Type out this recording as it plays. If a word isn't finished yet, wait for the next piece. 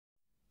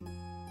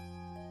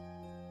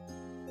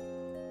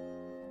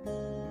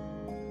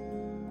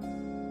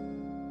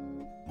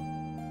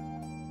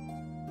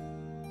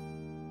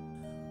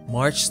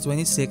March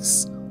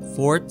 26,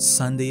 4th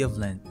Sunday of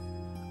Lent.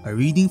 A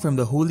reading from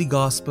the Holy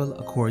Gospel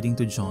according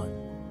to John.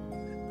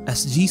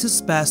 As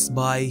Jesus passed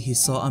by, he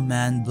saw a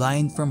man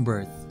blind from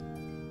birth.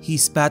 He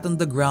spat on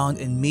the ground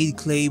and made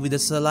clay with the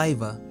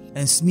saliva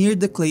and smeared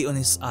the clay on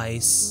his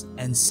eyes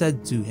and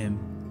said to him,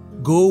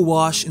 "Go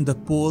wash in the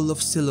pool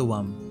of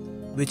Siloam,"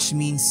 which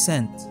means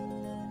sent.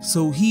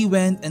 So he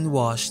went and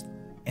washed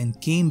and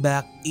came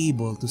back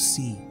able to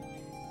see.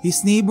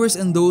 His neighbors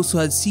and those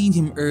who had seen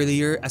him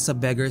earlier as a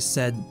beggar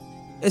said,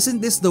 "Isn't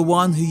this the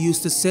one who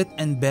used to sit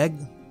and beg?"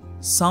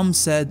 Some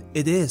said,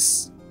 "It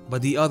is."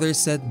 But the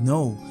others said,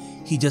 "No,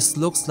 he just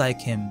looks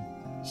like him."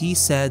 He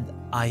said,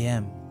 "I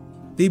am."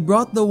 They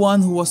brought the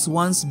one who was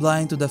once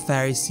blind to the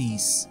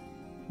Pharisees.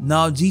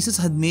 Now Jesus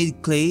had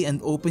made clay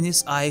and opened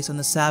his eyes on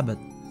the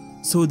Sabbath.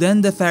 So then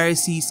the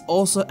Pharisees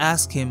also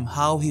asked him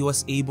how he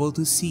was able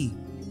to see.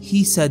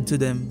 He said to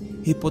them,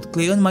 "He put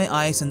clay on my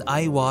eyes and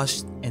I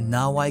washed, and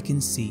now I can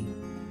see."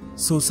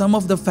 So some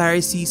of the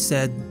Pharisees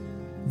said,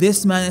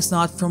 "This man is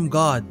not from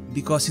God,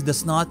 because he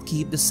does not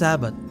keep the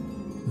Sabbath."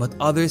 But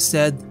others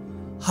said,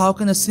 "How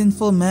can a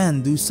sinful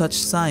man do such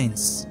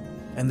signs?"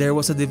 And there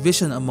was a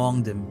division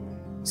among them.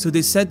 So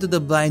they said to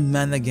the blind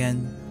man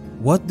again,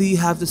 "What do you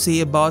have to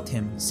say about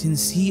him,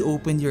 since he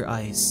opened your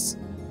eyes?"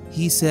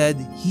 He said,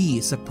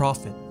 "He is a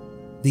prophet."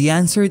 They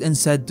answered and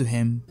said to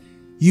him,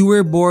 "You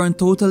were born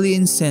totally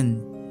in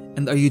sin,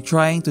 and are you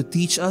trying to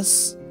teach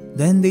us?"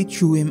 Then they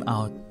threw him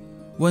out.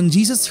 When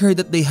Jesus heard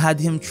that they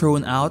had him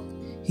thrown out,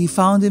 he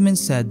found him and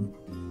said,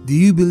 "Do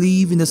you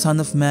believe in the Son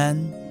of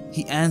Man?"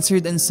 He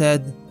answered and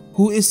said,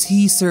 "Who is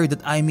he, sir,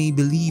 that I may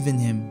believe in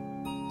him?"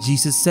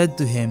 Jesus said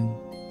to him,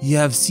 "You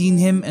have seen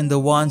him, and the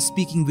one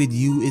speaking with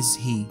you is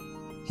he."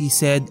 He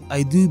said,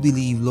 "I do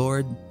believe,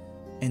 Lord,"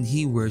 and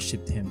he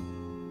worshipped him.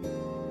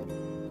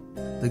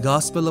 The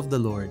Gospel of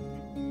the Lord.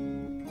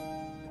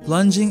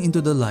 Plunging into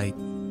the light.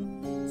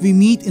 We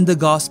meet in the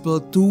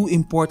Gospel two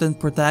important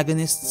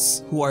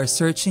protagonists who are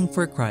searching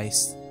for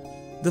Christ.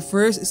 The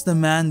first is the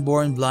man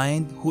born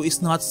blind who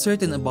is not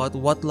certain about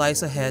what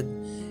lies ahead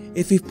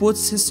if he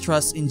puts his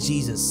trust in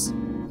Jesus.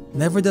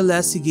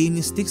 Nevertheless, he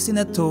gamely sticks in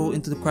a toe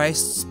into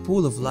Christ's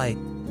pool of light.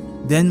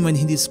 Then when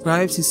he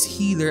describes his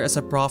healer as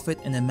a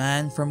prophet and a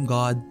man from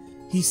God,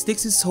 he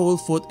sticks his whole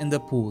foot in the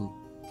pool.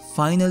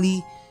 Finally,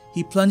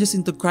 he plunges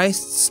into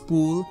Christ's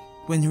pool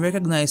when he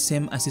recognizes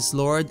him as his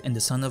Lord and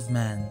the Son of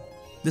Man.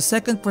 The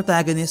second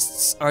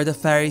protagonists are the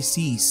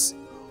Pharisees,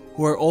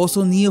 who are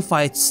also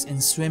neophytes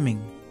in swimming.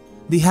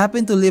 They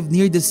happen to live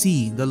near the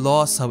sea, the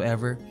lost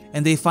however,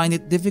 and they find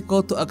it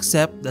difficult to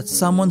accept that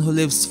someone who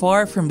lives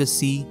far from the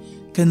sea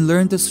can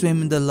learn to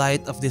swim in the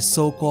light of this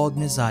so-called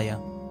Messiah.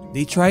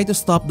 They try to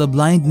stop the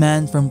blind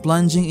man from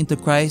plunging into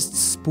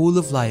Christ's pool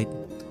of light.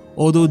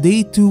 Although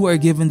they too are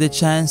given the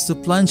chance to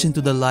plunge into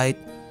the light,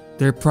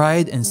 their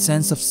pride and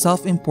sense of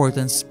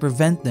self-importance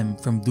prevent them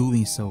from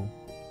doing so.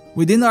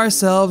 Within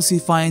ourselves, we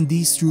find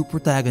these true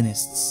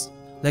protagonists.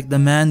 Like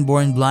the man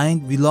born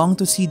blind, we long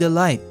to see the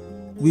light.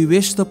 We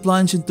wish to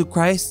plunge into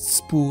Christ's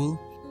pool,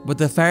 but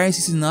the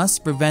Pharisees in us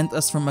prevent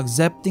us from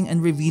accepting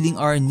and revealing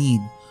our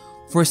need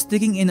for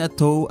sticking in a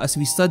toe as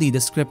we study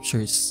the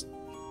scriptures.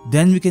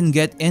 Then we can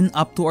get in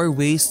up to our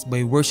waist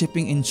by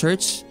worshiping in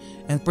church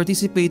and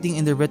participating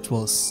in the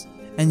rituals.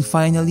 And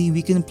finally,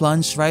 we can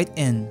plunge right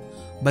in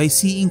by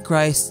seeing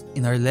Christ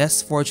in our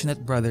less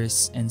fortunate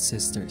brothers and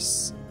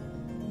sisters.